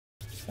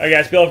All right,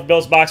 guys, Bill from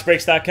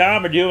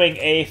BillsBoxBreaks.com. We're doing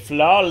a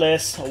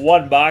flawless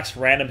one-box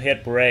random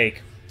hit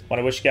break. Want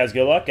to wish you guys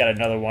good luck. Got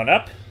another one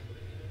up.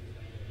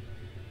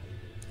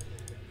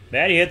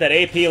 Man, you hit that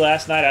AP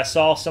last night. I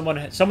saw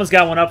someone's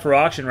got one up for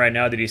auction right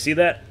now. Did you see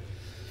that?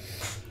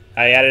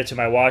 I added it to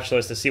my watch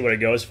list to see what it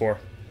goes for.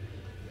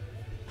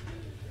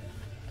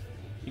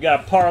 You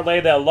got to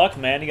parlay that luck,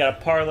 man. You got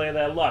to parlay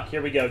that luck.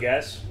 Here we go,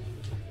 guys.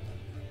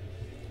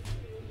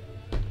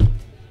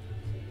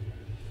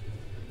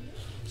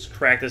 Let's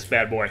crack this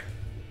bad boy.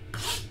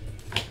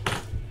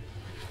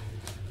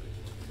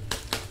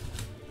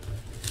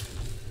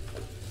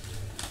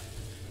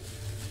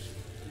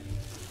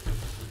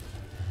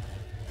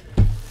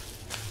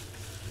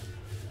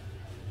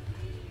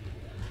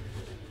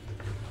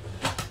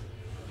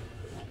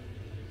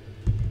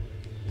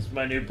 This is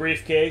my new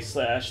briefcase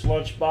slash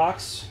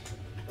lunchbox.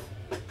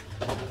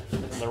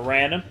 The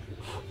random.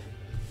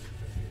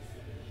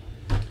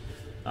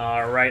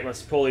 Alright,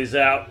 let's pull these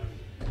out.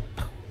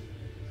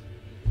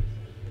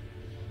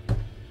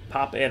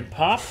 Pop and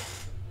pop.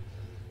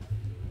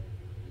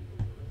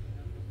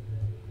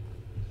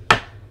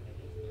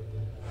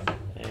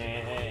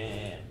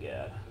 And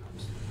God,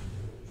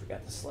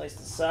 forgot to slice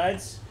the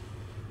sides.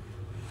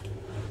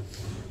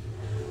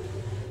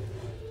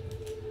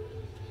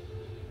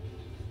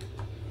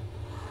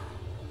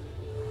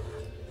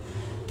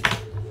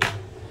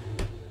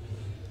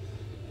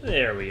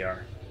 There we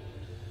are.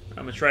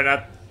 I'm going to try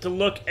not to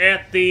look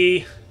at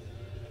the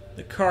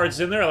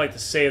cards in there. I like to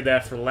save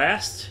that for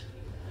last.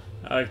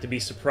 I like to be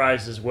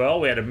surprised as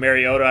well. We had a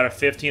Mariota out of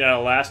 15 out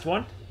of the last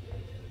one.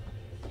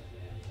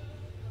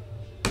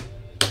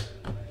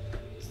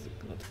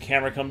 Let the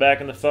camera come back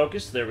into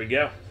focus. There we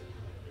go.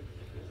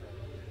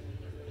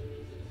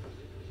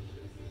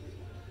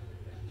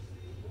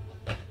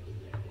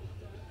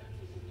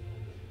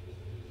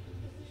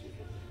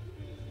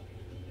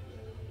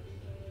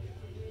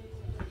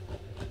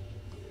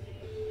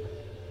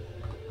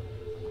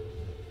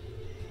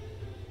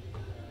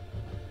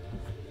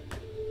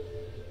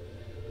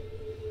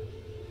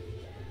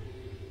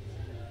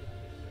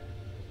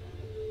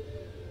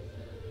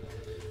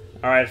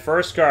 All right,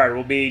 first card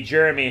will be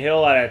Jeremy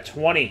Hill out of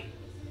 20.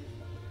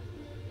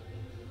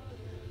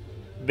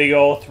 Big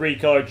old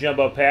 3-color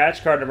jumbo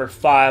patch. Card number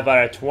 5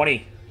 out of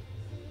 20.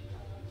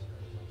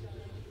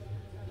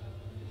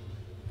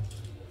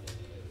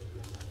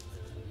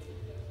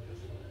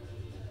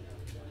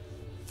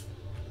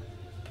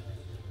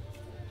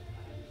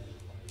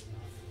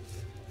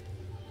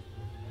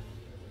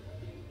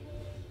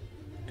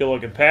 Good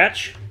looking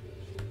patch.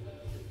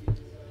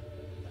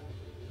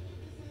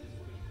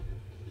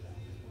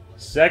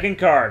 Second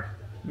card,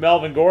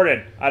 Melvin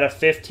Gordon out of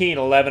 15,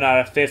 11 out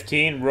of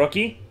 15,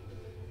 rookie.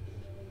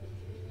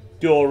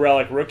 Dual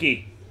relic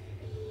rookie.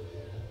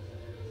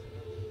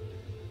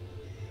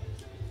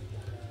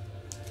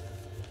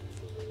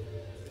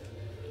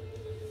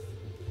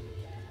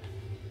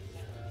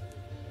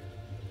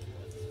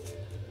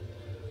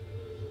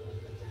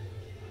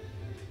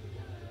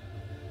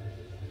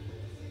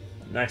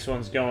 Next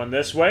one's going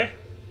this way.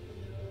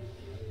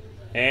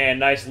 And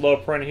nice low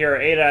print here,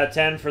 8 out of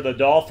 10 for the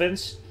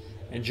Dolphins.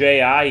 And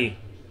J.I.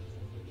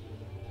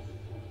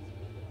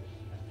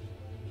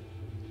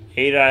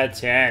 8 out of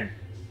 10.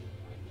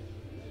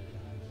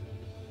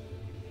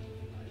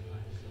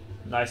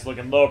 Nice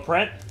looking low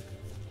print.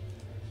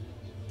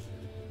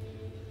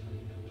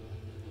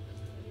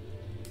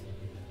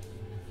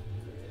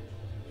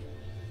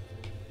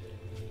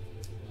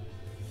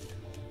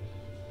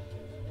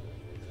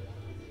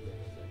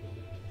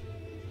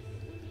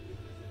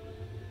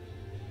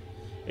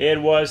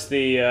 It was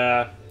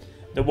the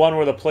one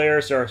where the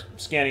players are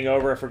scanning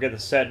over. I forget the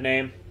set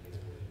name.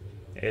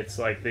 It's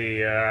like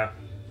the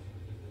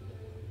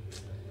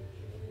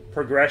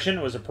progression.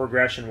 It was a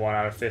progression 1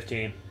 out of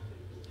 15.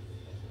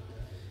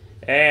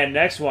 And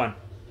next one,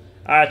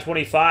 out of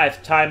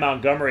 25, Ty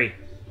Montgomery.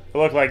 It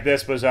looked like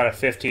this was out of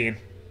 15.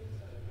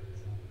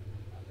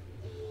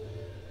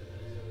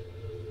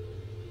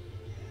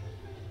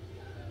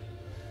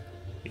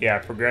 Yeah,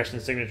 progression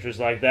signatures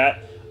like that.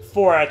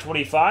 4 out of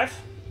 25.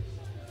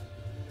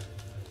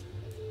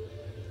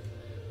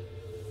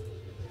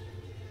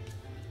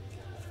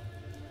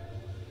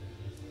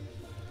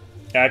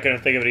 Yeah, I couldn't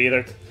think of it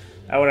either.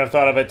 I wouldn't have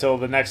thought of it till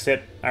the next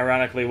hit,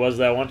 ironically, was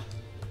that one.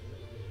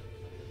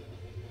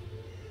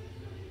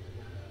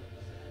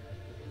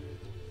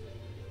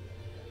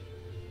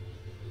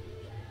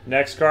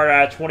 Next card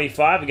out of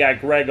 25, we got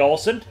Greg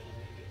Olsen.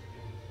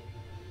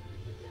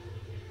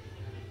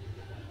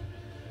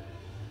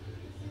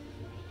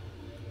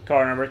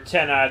 Card number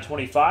 10 out of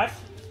 25.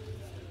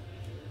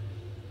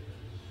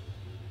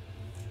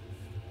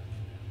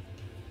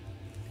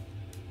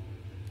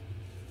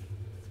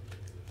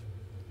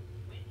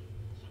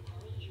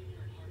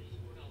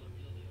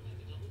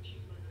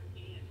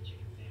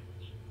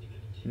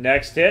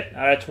 Next hit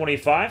out of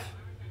 25,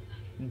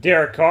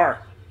 Derek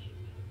Carr.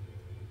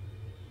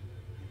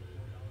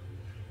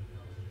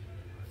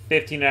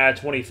 15 out of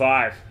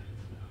 25.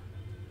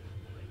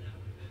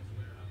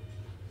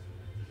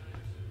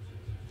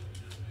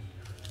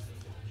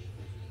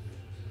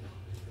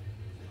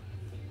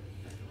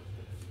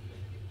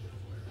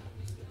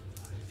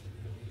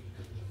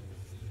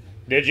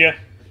 Did you?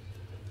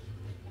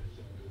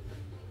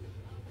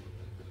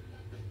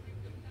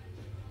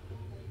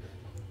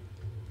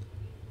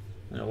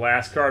 And the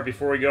last card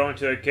before we go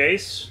into a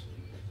case.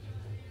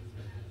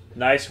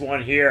 Nice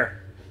one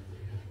here.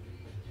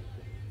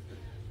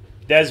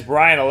 Dez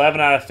Bryant,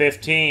 11 out of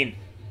 15.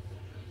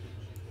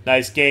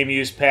 Nice game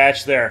use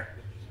patch there.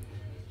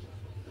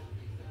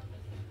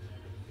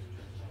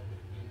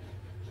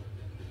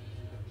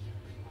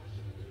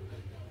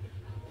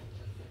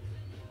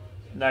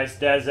 Nice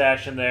Dez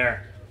action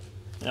there.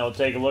 Now we'll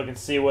take a look and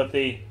see what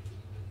the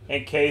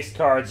encased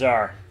cards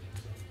are.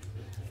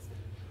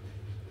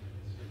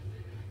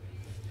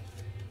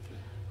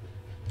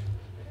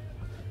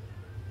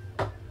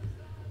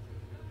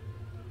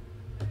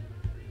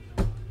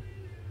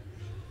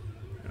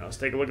 Let's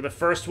take a look at the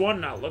first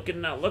one. Not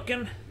looking, not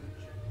looking.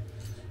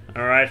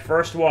 All right,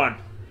 first one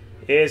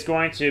is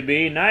going to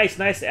be nice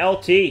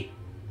LT.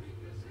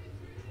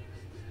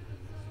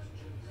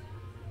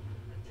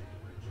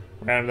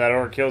 Random that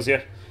order kills you.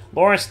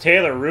 Lawrence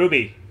Taylor,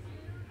 Ruby.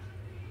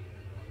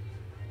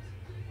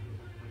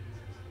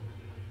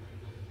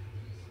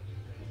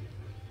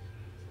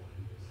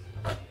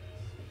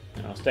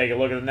 And let's take a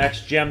look at the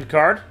next gemmed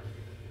card.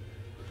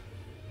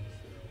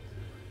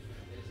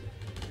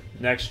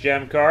 Next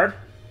gem card.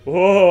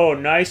 Whoa,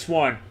 nice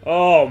one.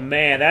 Oh,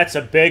 man, that's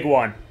a big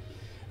one.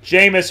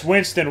 Jameis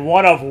Winston,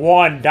 1 of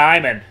 1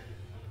 diamond.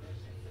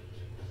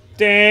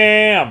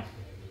 Damn.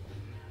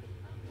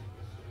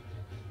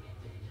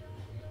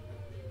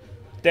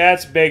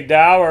 That's big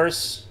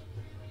dollars.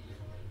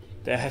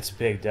 That's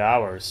big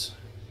dollars.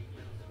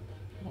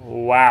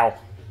 Wow.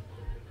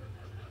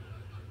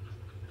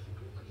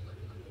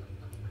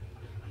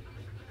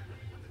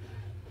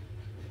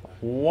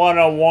 One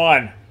of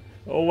 1.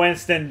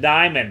 Winston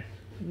Diamond.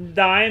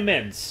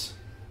 Diamonds.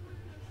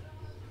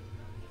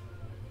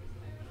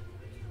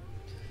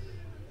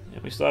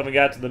 And we still haven't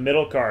got to the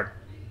middle card.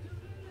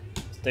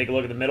 Let's take a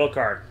look at the middle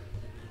card.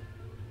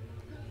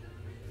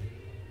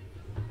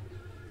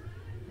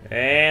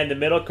 And the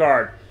middle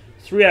card.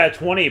 3 out of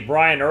 20,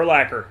 Brian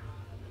Urlacher.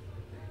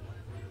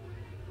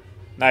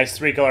 Nice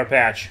 3-color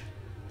patch.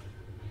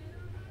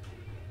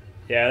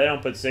 Yeah, they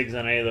don't put SIGs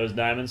on any of those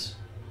diamonds.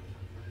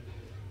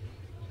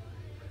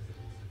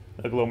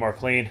 Look a little more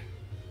clean.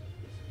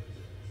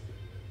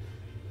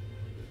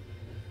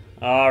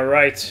 All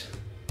right.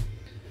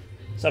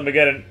 So I'm going to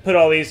go and put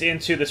all these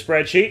into the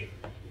spreadsheet,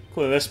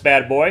 including this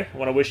bad boy. I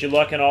want to wish you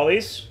luck in all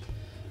these.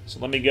 So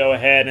let me go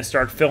ahead and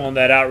start filling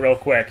that out real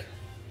quick.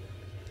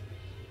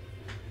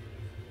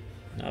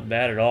 Not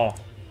bad at all.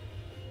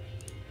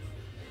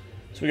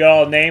 So we got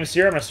all the names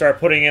here. I'm going to start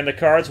putting in the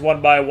cards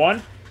one by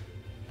one.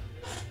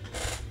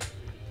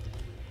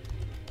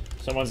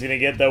 Someone's going to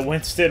get the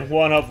Winston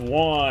 1 of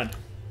 1.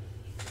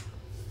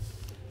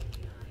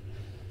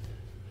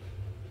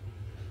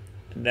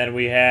 And then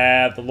we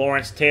have the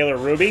Lawrence Taylor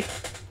Ruby.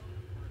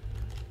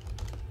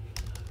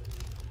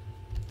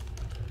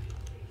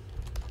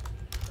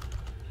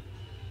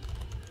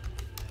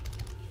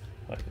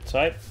 Like the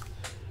type.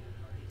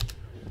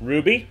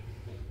 Ruby.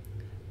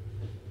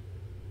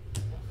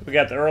 We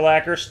got the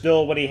Urlacher,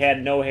 still when he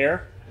had no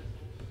hair.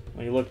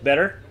 When he looked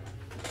better.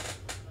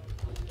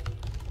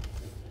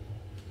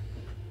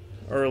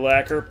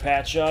 Urlacher,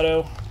 patch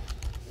auto.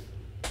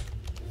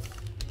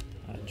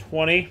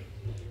 20.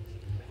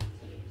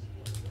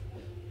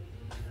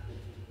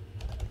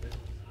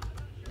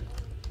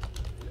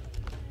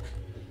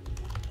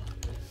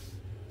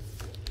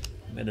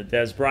 And the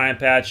Dez Bryant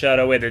patch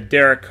auto with the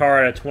Derek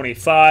Carr at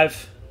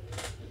 25.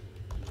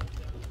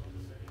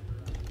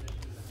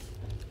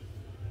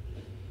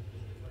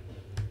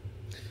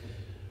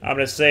 I'm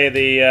going to say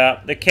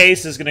the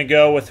case is going to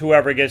go with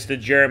whoever gets the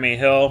Jeremy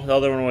Hill. The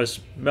other one was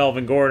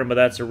Melvin Gordon, but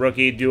that's a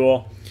rookie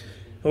duel.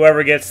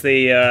 Whoever gets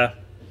the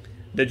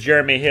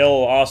Jeremy Hill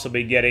will also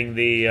be getting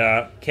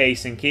the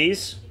case and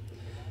keys.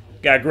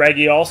 Got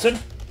Greggy Olsen.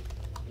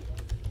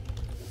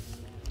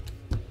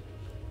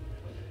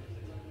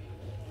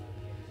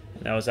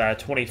 That was out of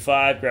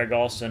 25, Greg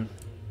Olsen.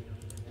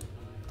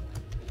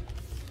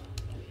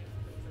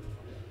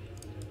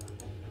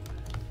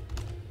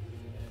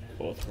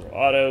 Both were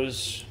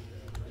autos.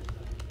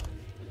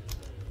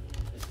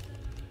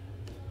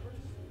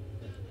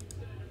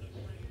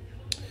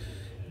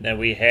 Then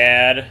we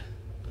had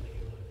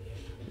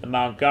the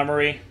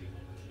Montgomery.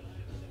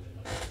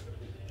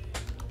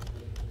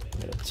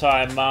 Got a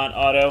Ty Mont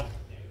auto.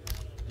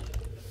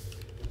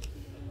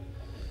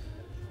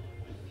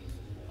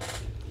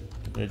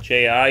 The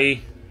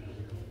J.I.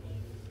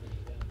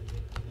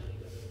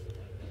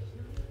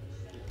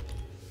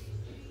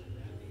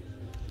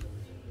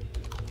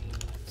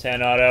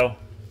 Ten auto.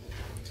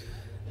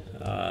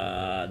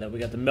 Then we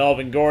got the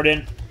Melvin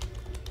Gordon.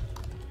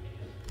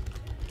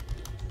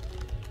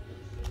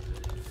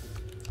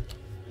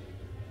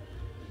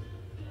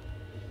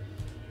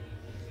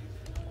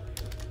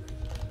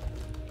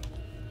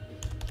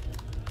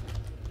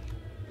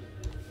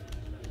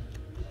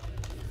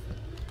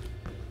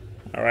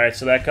 All right,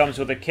 so that comes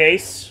with a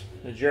case,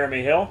 the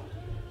Jeremy Hill.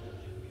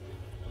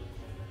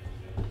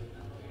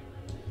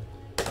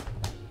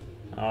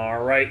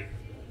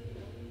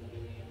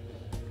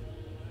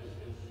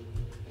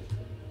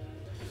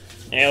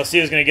 And let's see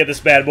who's going to get this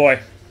bad boy.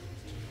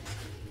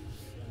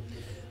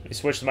 Let me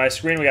switch to my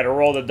screen. We got to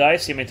roll the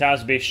dice. See how many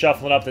times we'll be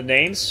shuffling up the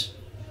names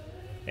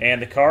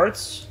and the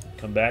cards.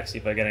 Come back, see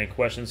if I got any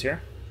questions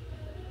here.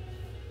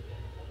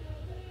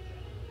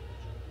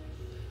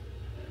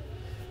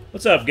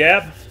 What's up,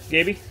 Gab?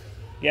 Gabby?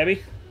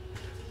 Gabby?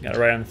 Got it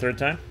right on the third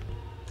time.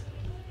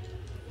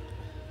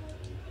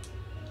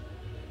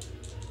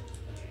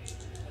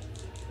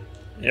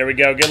 There we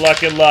go. Good luck,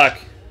 good luck.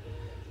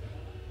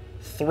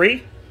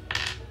 3.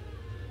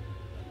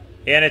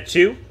 And a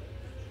 2.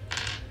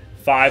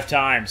 5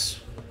 times.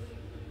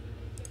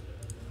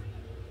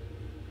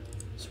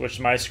 Switch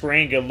to my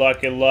screen. Good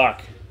luck, good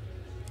luck.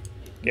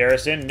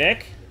 Garrison,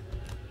 Nick.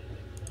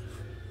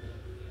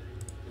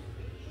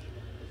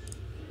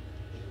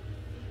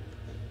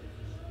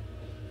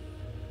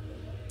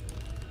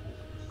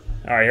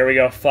 All right, here we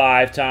go.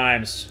 5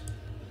 times.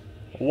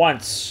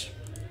 Once.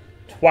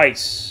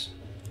 Twice.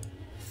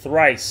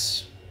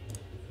 Thrice.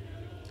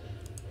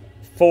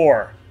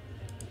 4.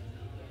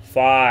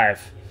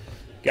 5.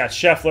 Got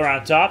Scheffler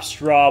on top,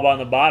 Straub on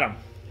the bottom.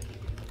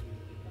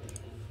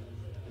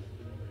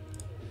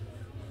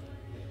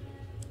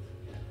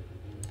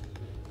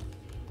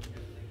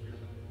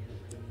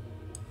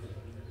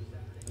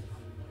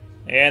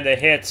 And the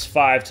hits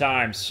 5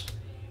 times.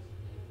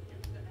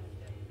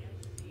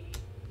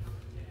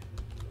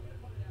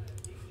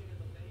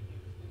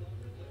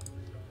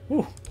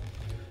 Whew.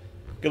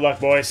 Good luck,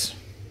 boys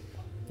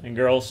and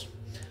girls.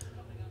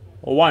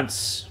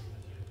 Once.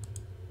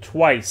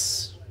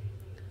 Twice.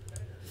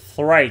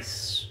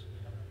 Thrice.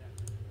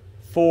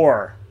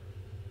 4.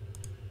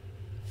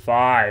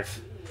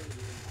 5.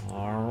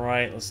 All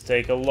right, let's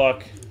take a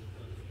look.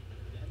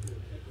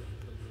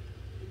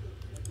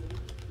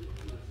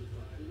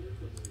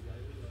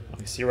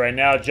 You see right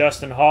now,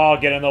 Justin Hall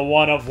getting the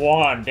 1 of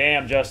 1.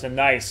 Damn, Justin,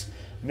 nice.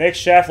 Nick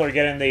Scheffler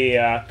getting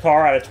the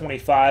car out of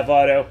 25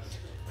 auto.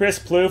 Chris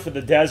Plouffe with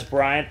the Des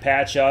Bryant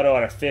patch auto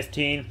out of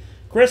 15.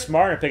 Chris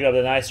Martin picking up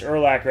the nice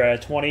Urlacher out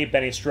of 20.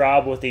 Benny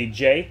Straub with the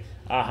J.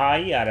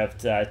 Ahai out of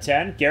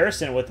 10.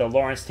 Garrison with the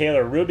Lawrence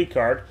Taylor Ruby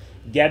card.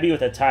 Gebby with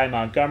the Ty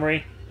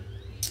Montgomery.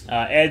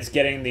 Ed's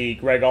getting the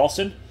Greg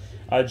Olson.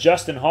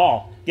 Justin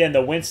Hall getting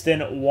the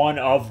Winston 1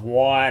 of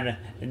 1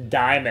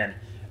 diamond.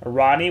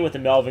 Rodney with the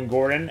Melvin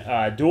Gordon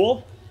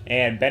duel.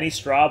 And Benny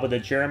Straub with the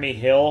Jeremy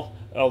Hill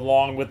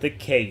along with the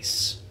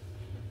case.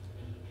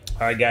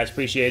 All right, guys.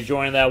 Appreciate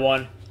joining that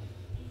one.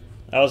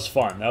 That was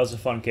fun. That was a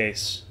fun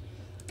case.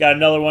 Got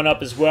another one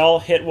up as well,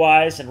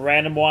 hit-wise and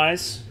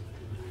random-wise.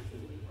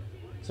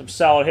 Some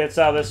solid hits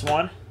out of this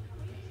one,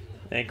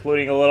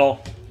 including a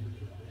little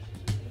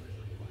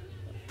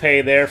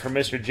pay there for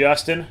Mr.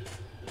 Justin.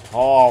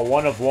 Oh,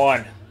 1 of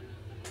 1.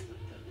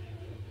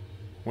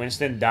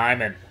 Winston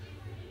Diamond.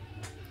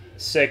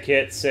 Sick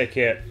hit, sick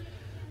hit.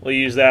 We'll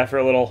use that for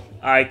a little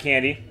eye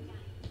candy.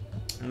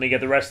 Let me get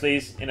the rest of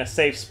these in a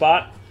safe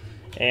spot,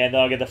 and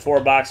I'll get the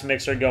 4-box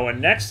mixer going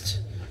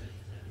next.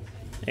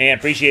 And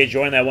appreciate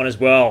joining that one as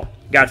well.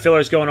 Got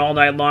fillers going all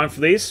night long for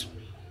these,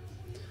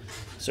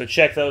 so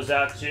check those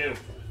out too.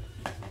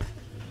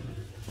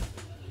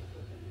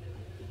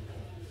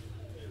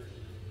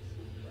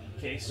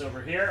 Case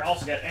over here.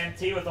 Also got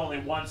NT with only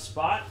 1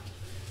 spot.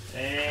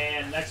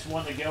 And next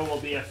one to go will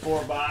be a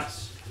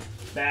 4-box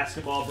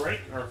basketball break,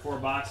 or a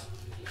 4-box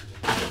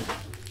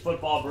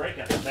football break.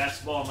 Got the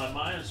basketball in my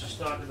mind. I was just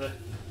talking to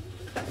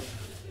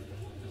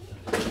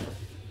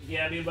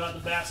Gabby about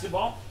the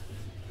basketball.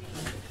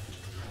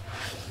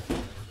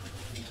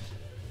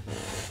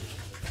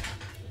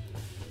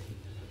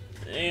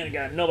 And I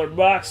got another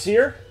box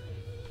here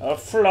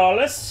of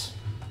Flawless.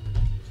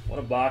 What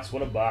a box,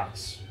 what a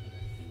box.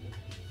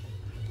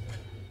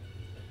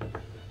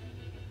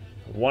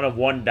 1 of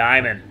 1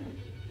 diamond.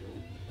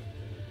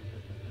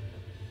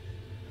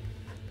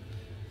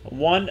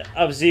 1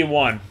 of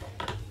Z1. All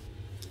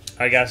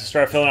right, guys, to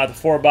start filling out the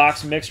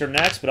 4-box mixer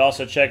next, but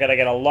also check out, I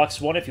got a Lux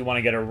one if you want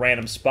to get a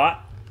random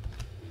spot.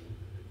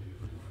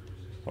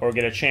 Or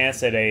get a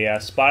chance at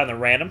a spot in the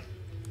random.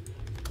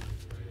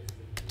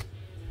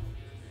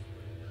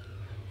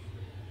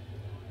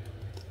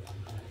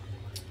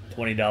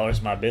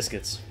 $20 my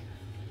biscuits.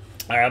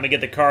 All right, let me get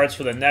the cards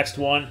for the next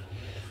one.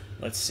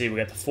 Let's see, we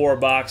got the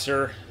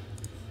 4-boxer.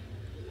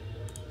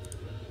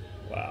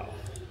 Wow,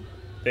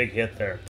 big hit there.